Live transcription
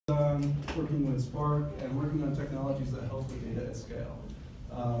working with Spark, and working on technologies that help with data at scale.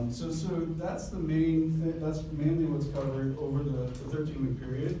 So that's the main thing, that's mainly what's covered over the 13-week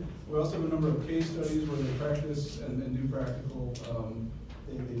period. We also have a number of case studies where they practice and do practical,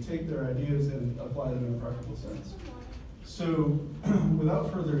 they take their ideas and apply them in a practical sense. So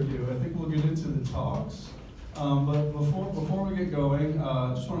without further ado, I think we'll get into the talks. But before we get going,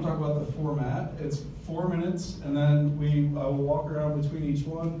 just want to talk about the format. It's 4 minutes, and then I will walk around between each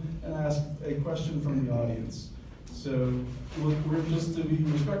one and ask a question from the audience. So we're just to be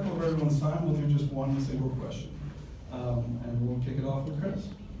respectful of everyone's time, we'll do just one single question. And we'll kick it off with Chris.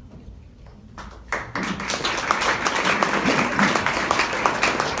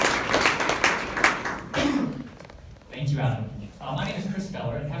 Thank you, Adam. My name is Chris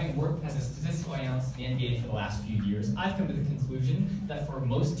Feller, and having worked as a statistical analyst in the NBA for the last few years, I've come to the conclusion that for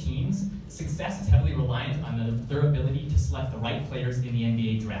most teams, success is heavily reliant on their ability to select the right players in the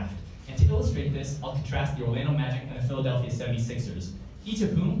NBA draft. And to illustrate this, I'll contrast the Orlando Magic and the Philadelphia 76ers, each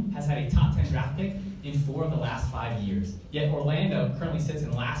of whom has had a top 10 draft pick in 4 of the last 5 years. Yet Orlando currently sits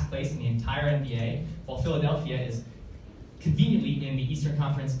in last place in the entire NBA, while Philadelphia is conveniently in the Eastern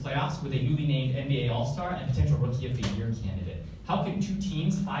Conference playoffs with a newly named NBA All-Star and potential Rookie of the Year candidate. How could 2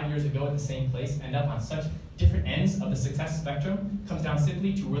 teams 5 years ago at the same place end up on such different ends of the success spectrum? Comes down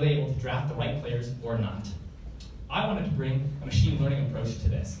simply to were they able to draft the right players or not. I wanted to bring a machine learning approach to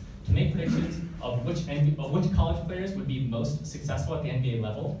this, to make predictions of which college players would be most successful at the NBA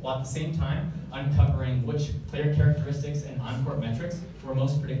level, while at the same time uncovering which player characteristics and on-court metrics were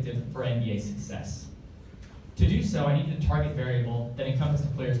most predictive for NBA success. To do so, I needed a target variable that encompassed a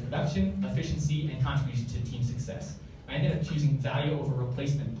player's production, efficiency, and contribution to team success. I ended up choosing value over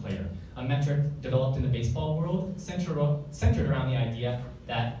replacement player, a metric developed in the baseball world centered around the idea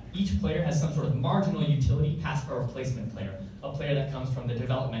that each player has some sort of marginal utility past a replacement player, a player that comes from the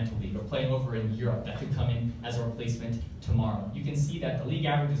developmental league or playing over in Europe that could come in as a replacement tomorrow. You can see that the league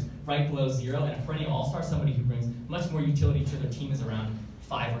average is right below 0, and a perennial all-star, somebody who brings much more utility to their team, is around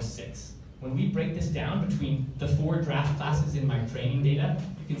 5 or 6. When we break this down between the 4 draft classes in my training data,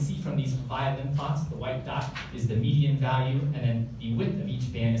 you can see from these violin plots, the white dot is the median value, and then the width of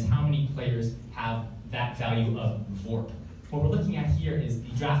each band is how many players have that value of VORP. What we're looking at here is the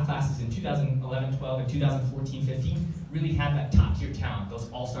draft classes in 2011-12 and 2014-15 really had that top-tier talent, those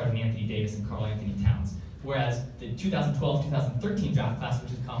all-stars in Anthony Davis and Karl Anthony Towns. Whereas the 2012-2013 draft class,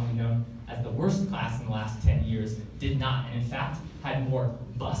 which is commonly known as the worst class in the last 10 years, did not, and in fact had more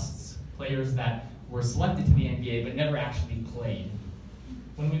busts, players that were selected to the NBA but never actually played.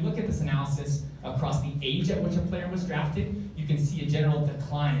 When we look at this analysis across the age at which a player was drafted, you can see a general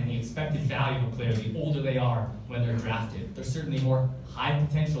decline in the expected value of a player the older they are when they're drafted. There's certainly more high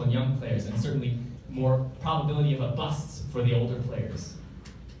potential in young players and certainly more probability of a bust for the older players.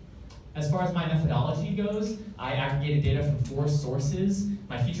 As far as my methodology goes, I aggregated data from 4 sources.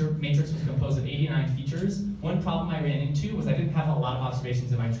 My feature matrix was composed of 89 features. One problem I ran into was I didn't have a lot of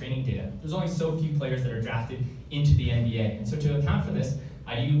observations in my training data. There's only so few players that are drafted into the NBA. And so to account for this,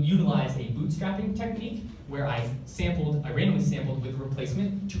 I utilized a bootstrapping technique where I randomly sampled with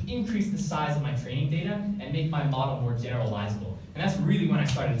replacement to increase the size of my training data and make my model more generalizable. And that's really when I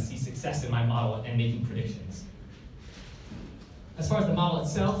started to see success in my model and making predictions. As far as the model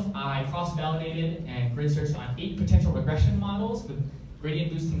itself, I cross-validated and grid searched on 8 potential regression models with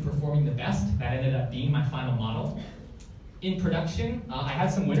gradient boosting performing the best. That ended up being my final model. In production, I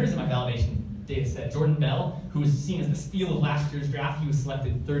had some winners in my validation data set. Jordan Bell, who was seen as the steal of last year's draft, he was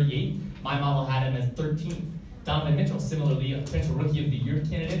selected 38. My model had him as 13th. Donovan Mitchell, similarly, a potential Rookie of the Year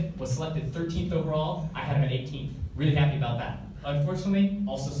candidate, was selected 13th overall. I had him at 18th. Really happy about that. Unfortunately,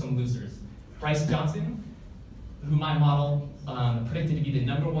 also some losers. Bryce Johnson, who my model predicted to be the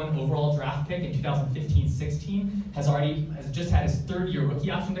 #1 overall draft pick in 2015-16, has just had his 3rd-year rookie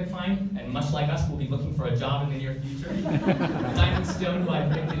option decline, and much like us, will be looking for a job in the near future. Diamond Stone, who I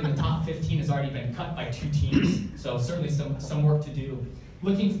predicted in the top 15, has already been cut by 2 teams, so certainly some work to do.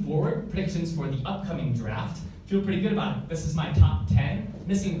 Looking forward, predictions for the upcoming draft, feel pretty good about it. This is my top 10,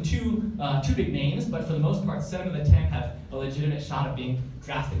 missing two big names, but for the most part, 7 of the 10 have a legitimate shot of being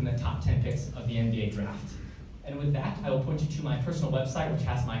drafted in the top 10 picks of the NBA draft. And with that, I will point you to my personal website, which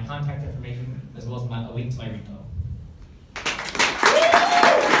has my contact information, as well as a link to my repo.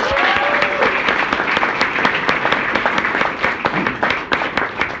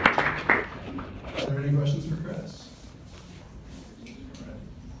 Are there any questions for Chris?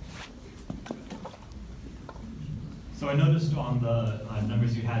 So I noticed on the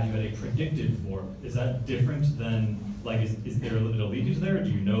numbers you had a predicted VORP. Is that different than, like, is there a little leakage there? Do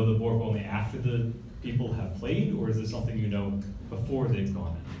you know the VORP only after the people have played, or is this something you know before they've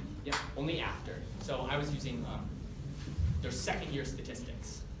gone in? Yeah, only after. So I was using their second year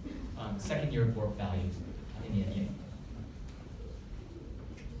statistics, second year warp value in the NDA.